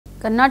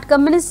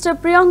Karnataka Minister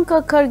Priyank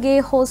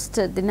Kharge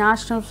hosted the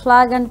national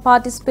flag and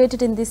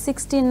participated in the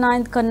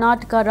 69th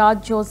Karnataka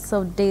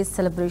Rajyotsava Day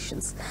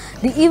celebrations.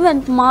 The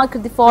event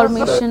marked the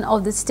formation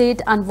of the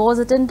state and was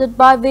attended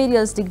by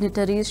various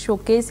dignitaries,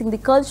 showcasing the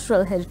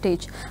cultural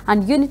heritage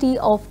and unity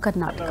of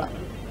Karnataka.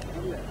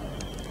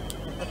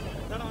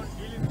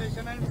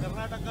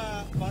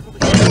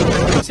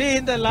 See,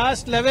 in the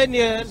last 11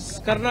 years,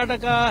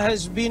 Karnataka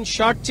has been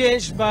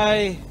shortchanged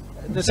by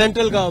the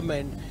central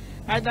government,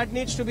 and that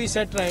needs to be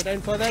set right.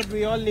 And for that,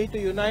 we all need to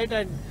unite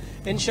and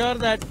ensure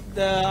that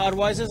our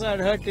voices are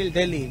heard till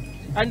Delhi.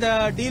 And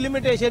the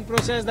delimitation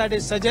process that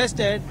is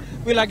suggested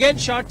will again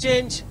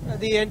shortchange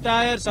the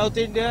entire South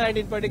India and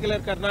in particular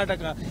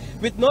Karnataka.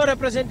 With no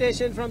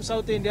representation from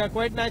South India,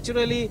 quite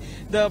naturally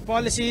the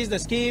policies, the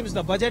schemes,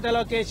 the budget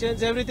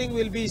allocations, everything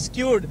will be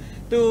skewed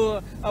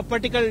to a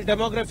particular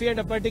demography and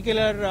a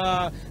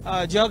particular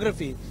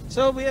geography.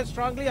 So we are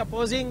strongly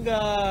opposing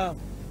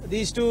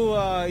these two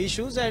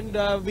issues, and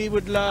we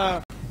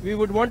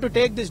would want to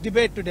take this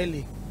debate to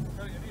Delhi.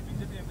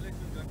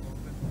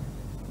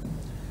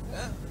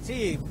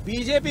 See,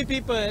 BJP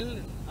people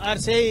are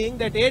saying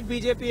that 8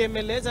 BJP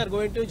MLAs are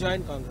going to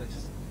join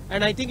Congress,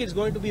 and I think it's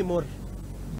going to be more.